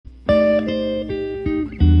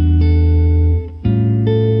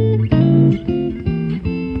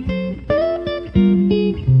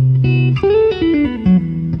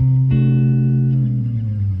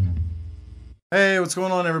what's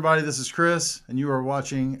going on, everybody? This is Chris, and you are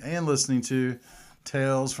watching and listening to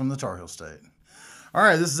Tales from the Tar Heel State. All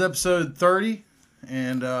right, this is episode 30,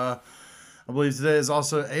 and I believe today is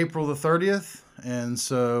also April the 30th, and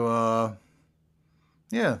so,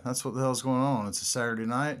 yeah, that's what the hell's going on. It's a Saturday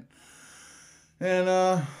night, and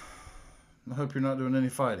I hope you're not doing any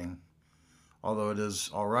fighting, although it is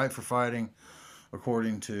all right for fighting,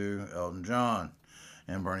 according to Elton John.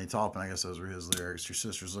 And Bernie Taupin, I guess those were his lyrics. Your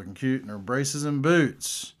sister's looking cute in her braces and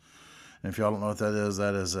boots. And if y'all don't know what that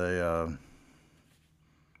is a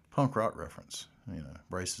punk rock reference. You know,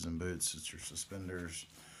 braces and boots, it's your suspenders.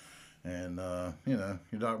 And, you know,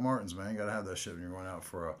 your Doc Martens, man. You got to have that shit when you're going out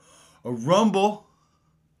for a rumble,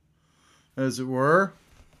 as it were.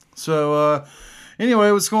 So,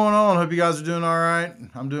 anyway, what's going on? Hope you guys are doing all right.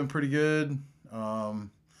 I'm doing pretty good.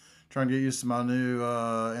 Trying to get used to my new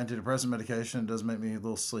antidepressant medication. It does make me a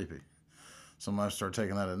little sleepy. So I might start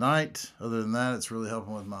taking that at night. Other than that, it's really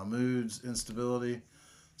helping with my moods, instability.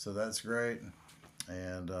 So that's great.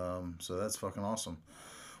 And so that's fucking awesome.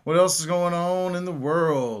 What else is going on in the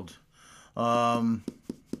world? The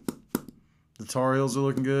Tar Heels are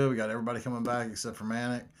looking good. We got everybody coming back except for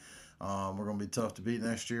Manic. We're going to be tough to beat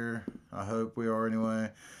next year. I hope we are anyway.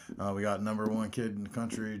 We got number one kid in the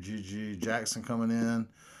country, G.G. Jackson, coming in.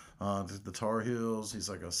 The Tar Heels. He's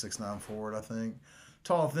like a 6'9" forward, I think.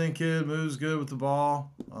 Tall, thin kid, moves good with the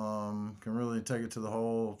ball. Can really take it to the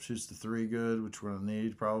hole. Shoots the three good, which we're going to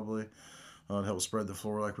need probably. To help spread the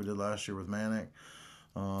floor like we did last year with Manic.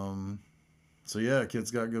 So yeah,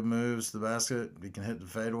 kid's got good moves to the basket. He can hit the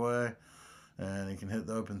fadeaway. And he can hit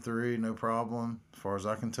the open three, no problem, as far as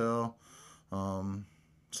I can tell.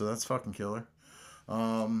 So that's fucking killer.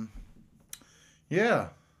 Yeah.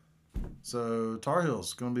 So Tar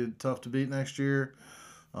Heels going to be tough to beat next year.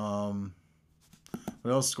 What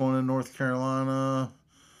else is going on in North Carolina?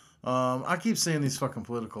 I keep seeing these fucking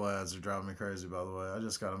political ads. They're driving me crazy, by the way. I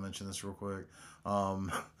just got to mention this real quick.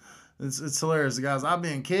 It's hilarious. The guys, I've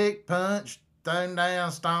been kicked, punched, thrown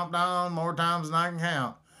down, stomped on more times than I can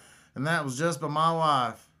count. And that was just by my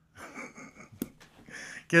wife.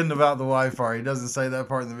 Kidding about the wife part. He doesn't say that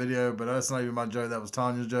part in the video, but that's not even my joke. That was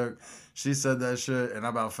Tanya's joke. She said that shit, and I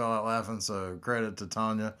about fell out laughing. So credit to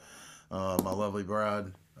Tanya, my lovely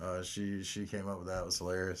bride. She came up with that. It was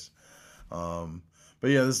hilarious. But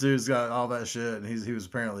yeah, this dude's got all that shit, and he was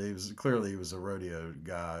clearly a rodeo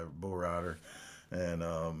guy, bull rider, and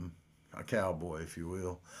a cowboy, if you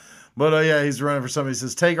will. But yeah, he's running for somebody. He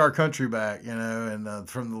says, "Take our country back," you know, and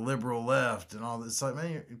from the liberal left and all this. It's like,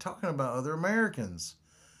 man, you're talking about other Americans.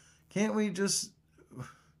 Can't we just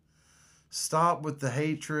stop with the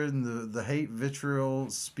hatred and the hate vitriol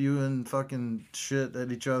spewing fucking shit at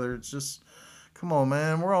each other? It's just, come on,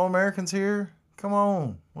 man. We're all Americans here. Come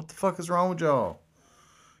on. What the fuck is wrong with y'all?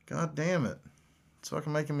 God damn it. It's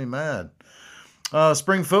fucking making me mad.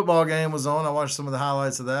 Spring football game was on. I watched some of the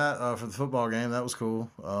highlights of that for the football game. That was cool.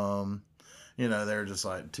 You know, they were just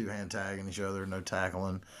like two-hand tagging each other, no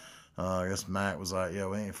tackling. I guess Mac was like, "Yo,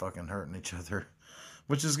 we ain't fucking hurting each other,"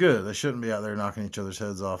 which is good. They shouldn't be out there knocking each other's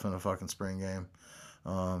heads off in a fucking spring game.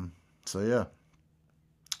 So yeah,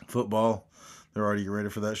 football. They're already ready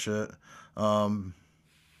for that shit.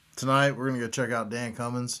 Tonight we're gonna go check out Dan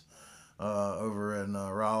Cummins over in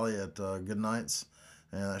Raleigh at Good Nights.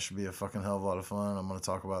 And that should be a fucking hell of a lot of fun. I'm going to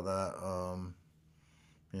talk about that,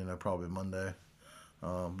 you know, probably Monday.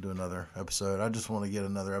 Do another episode. I just want to get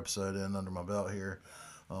another episode in under my belt here.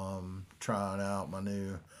 Trying out my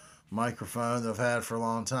new microphone that I've had for a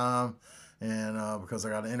long time. And because I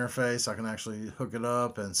got an interface, I can actually hook it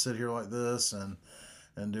up and sit here like this and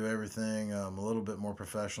do everything a little bit more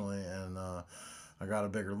professionally. And I got a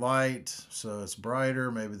bigger light, so it's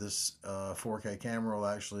brighter. Maybe this 4K camera will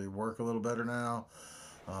actually work a little better now.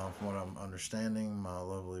 From what I'm understanding, my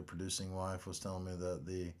lovely producing wife was telling me that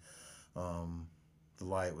the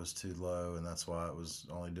light was too low, and that's why it was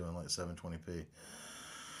only doing like 720p.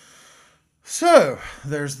 So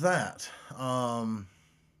there's that.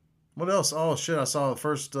 What else? Oh shit! I saw the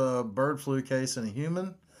first bird flu case in a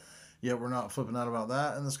human. Yet we're not flipping out about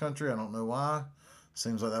that in this country. I don't know why.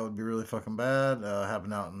 Seems like that would be really fucking bad.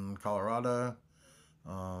 Happened out in Colorado.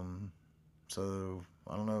 So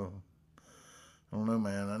I don't know. I don't know,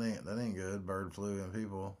 man. That ain't good. Bird flu in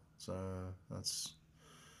people. So that's,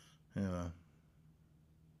 you know,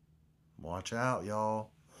 watch out, y'all.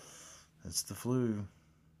 It's the flu.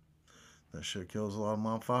 That shit kills a lot of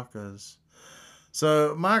motherfuckers.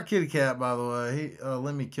 So my kitty cat, by the way,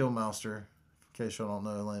 Lemmy Kilmister, in case y'all don't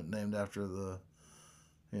know, named after the,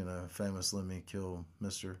 you know, famous Lemmy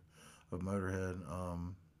Kilmister of Motorhead,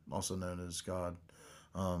 also known as God.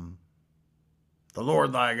 the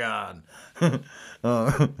Lord thy God.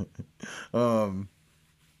 uh,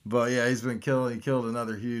 but yeah, he's been killed. He killed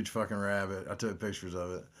another huge fucking rabbit. I took pictures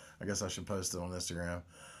of it. I guess I should post it on Instagram.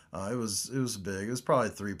 It was big. It was probably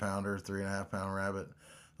 3 pounder, 3.5 pound rabbit.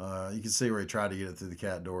 You can see where he tried to get it through the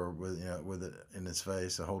cat door with it in his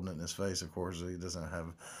face, holding it in his face. Of course, he doesn't have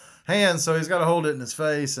hands, so he's got to hold it in his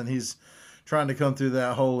face, and he's trying to come through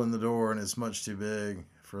that hole in the door, and it's much too big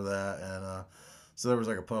for that. And so there was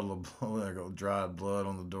like a puddle of blood, like dried blood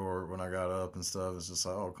on the door when I got up and stuff. It's just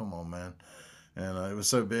like, oh, come on, man. And it was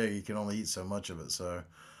so big, he could only eat so much of it. So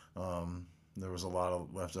there was a lot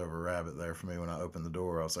of leftover rabbit there for me when I opened the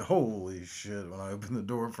door. I was like, holy shit. When I opened the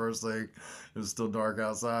door first thing, it was still dark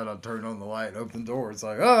outside. I turned on the light and opened the door. It's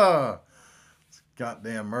like, it's a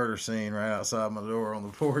goddamn murder scene right outside my door on the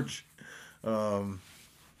porch.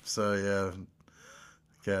 So yeah, the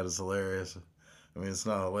cat is hilarious. I mean, it's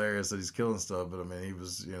not hilarious that he's killing stuff, but I mean,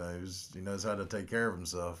 he knows how to take care of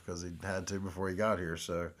himself because he had to before he got here.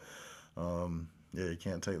 So, yeah, you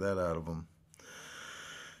can't take that out of him.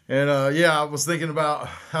 And yeah, I was thinking about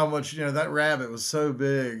how much that rabbit was so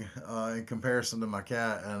big in comparison to my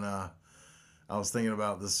cat, and I was thinking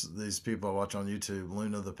about these people I watch on YouTube,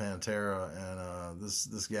 Luna the Pantera, and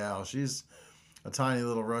this gal. She's a tiny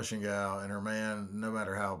little Russian gal, and her man, no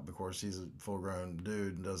matter how, of course, he's a full-grown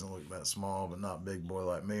dude and doesn't look that small, but not big boy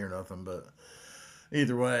like me or nothing. But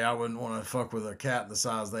either way, I wouldn't want to fuck with a cat the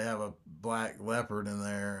size. They have a black leopard in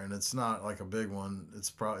there, and it's not like a big one. It's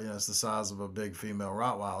probably it's the size of a big female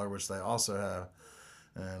Rottweiler, which they also have.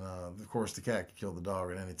 And of course, the cat could kill the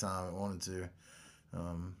dog at any time it wanted to.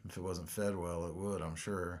 If it wasn't fed well, it would, I'm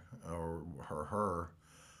sure, or her.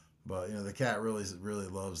 But the cat really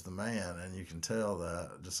loves the man, and you can tell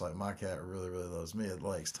that. Just like my cat really loves me. It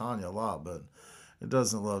likes Tanya a lot, but it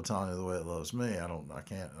doesn't love Tanya the way it loves me. I don't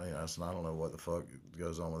know what the fuck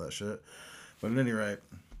goes on with that shit. But at any rate,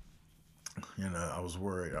 I was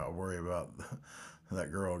worried. I worry about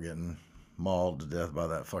that girl getting mauled to death by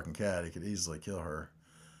that fucking cat. He could easily kill her.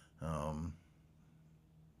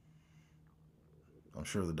 I'm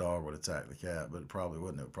sure the dog would attack the cat, but it probably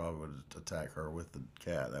wouldn't. It probably would attack her with the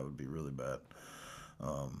cat. That would be really bad.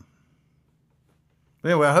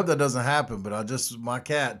 Anyway, I hope that doesn't happen, but my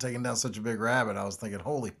cat taking down such a big rabbit, I was thinking,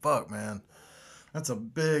 holy fuck, man. That's a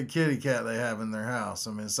big kitty cat they have in their house.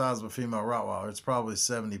 I mean, the size of a female Rottweiler. It's probably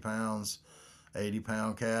 70 pounds,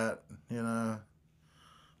 80-pound cat,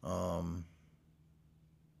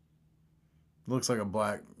 Looks like a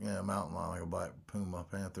black mountain lion, like a black puma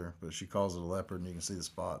panther, but she calls it a leopard, and you can see the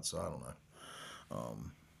spots, so I don't know.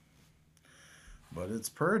 But it's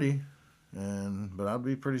pretty, but I'd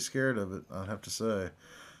be pretty scared of it, I'd have to say.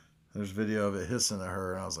 There's video of it hissing at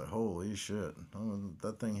her, and I was like, holy shit.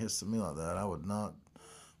 That thing hissed at me like that. I would not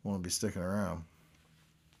want to be sticking around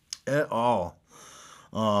at all.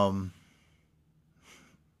 So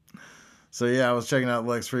yeah, I was checking out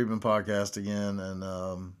Lex Friedman podcast again,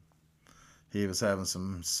 and he was having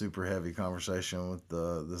some super heavy conversation with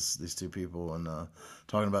these two people, and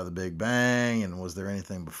talking about the Big Bang, and was there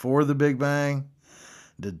anything before the Big Bang?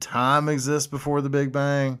 Did time exist before the Big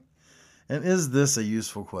Bang? And is this a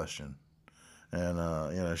useful question?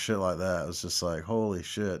 And shit like that. It was just like, holy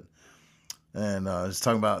shit. And he's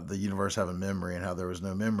talking about the universe having memory, and how there was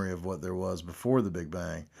no memory of what there was before the Big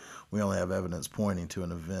Bang. We only have evidence pointing to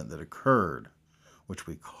an event that occurred, which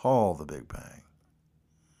we call the Big Bang.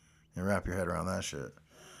 And wrap your head around that shit.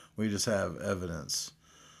 We just have evidence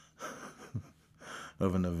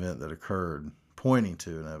of an event that occurred, pointing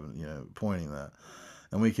to pointing that.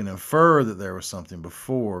 And we can infer that there was something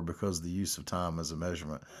before because the use of time as a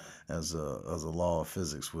measurement, as a law of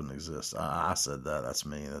physics, wouldn't exist. I said that. That's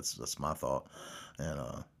me. That's my thought. And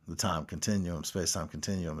the time continuum, space-time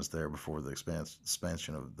continuum, is there before the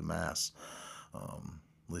expansion of the mass. At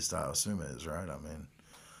least I assume it is, right? I mean,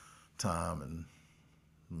 time and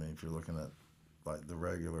if you're looking at like the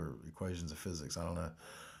regular equations of physics, I don't know.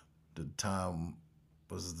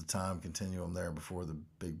 Was the time continuum there before the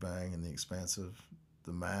Big Bang and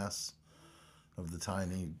the mass of the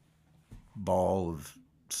tiny ball of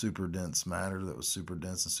super dense matter that was super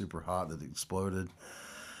dense and super hot that exploded?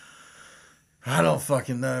 I don't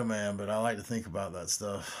fucking know, man, but I like to think about that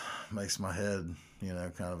stuff. It makes my head,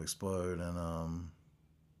 kind of explode. And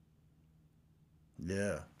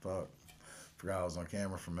yeah, fuck. Forgot I was on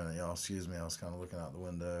camera for a minute, y'all. Excuse me. I was kind of looking out the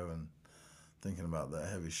window and thinking about that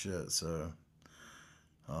heavy shit. So,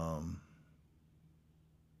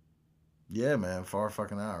 yeah, man, far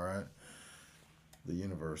fucking out, right? The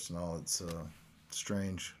universe and all its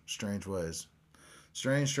strange ways.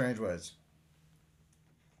 Strange ways.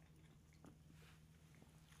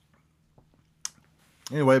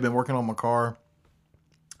 Anyway, I've been working on my car.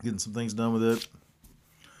 getting some things done with it.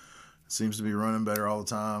 Seems to be running better all the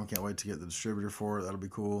time. Can't wait to get the distributor for it. That'll be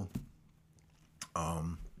cool.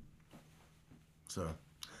 So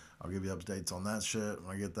I'll give you updates on that shit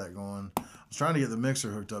when I get that going. I was trying to get the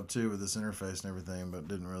mixer hooked up too with this interface and everything, but it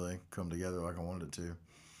didn't really come together like I wanted it to.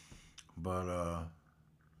 But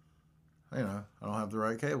you know, I don't have the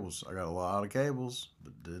right cables. I got a lot of cables,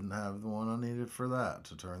 but didn't have the one I needed for that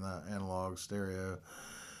to turn that analog stereo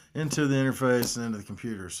into the interface and into the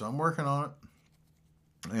computer. So I'm working on it.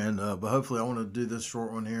 And but hopefully I want to do this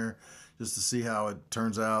short one here just to see how it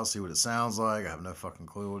turns out, see what it sounds like. I have no fucking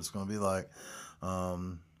clue what it's going to be like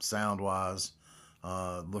sound wise.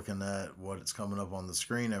 Looking at what it's coming up on the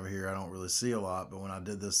screen over here, I don't really see a lot, but when I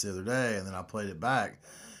did this the other day and then I played it back,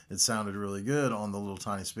 it sounded really good on the little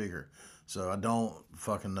tiny speaker. So I don't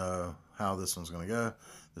fucking know how this one's going to go.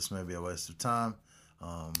 This may be a waste of time.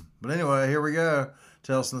 But anyway, here we go.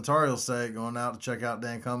 Tales from the Tar Heel State. Going out to check out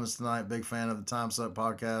Dan Cummins tonight. Big fan of the Time Suck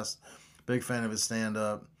podcast. Big fan of his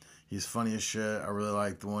stand-up. He's funny as shit. I really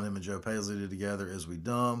like the one him and Joe Paisley did together, Is We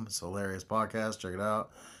Dumb. It's a hilarious podcast. Check it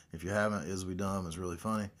out. If you haven't, Is We Dumb is really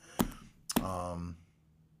funny.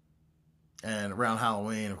 And around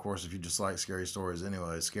Halloween, of course, if you just like scary stories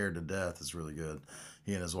anyway, Scared to Death is really good.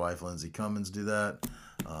 He and his wife, Lindsay Cummins, do that.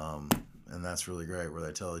 And that's really great, where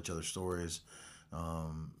they tell each other stories.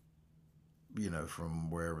 You know,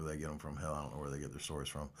 from wherever they get them from. Hell, I don't know where they get their stories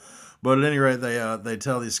from, but at any rate, they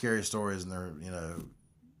tell these scary stories, and they're you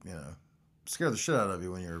know scare the shit out of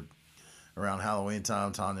you when you're around Halloween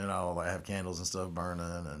time. Tanya and I all have candles and stuff burning,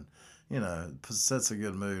 and you know, it sets a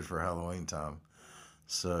good mood for Halloween time.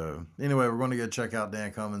 So anyway, we're going to go check out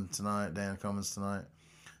Dan Cummins tonight.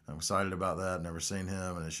 I'm excited about that. Never seen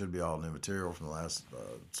him, and it should be all new material from the last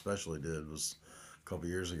special he did. Was a couple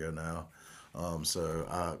years ago now. So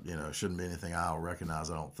I, shouldn't be anything I'll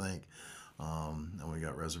recognize, I don't think. And we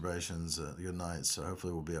got reservations at the good night, so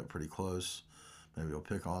hopefully we'll be up pretty close. Maybe he'll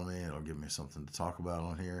pick on me, it'll give me something to talk about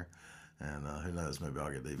on here. And who knows, maybe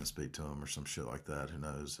I'll get to even speak to him or some shit like that. Who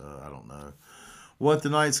knows? I don't know what the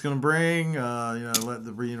night's going to bring. Let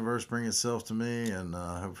the universe bring itself to me, and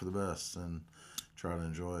hope for the best and try to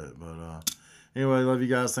enjoy it. But anyway, love you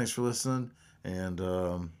guys. Thanks for listening, and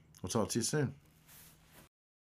we'll talk to you soon.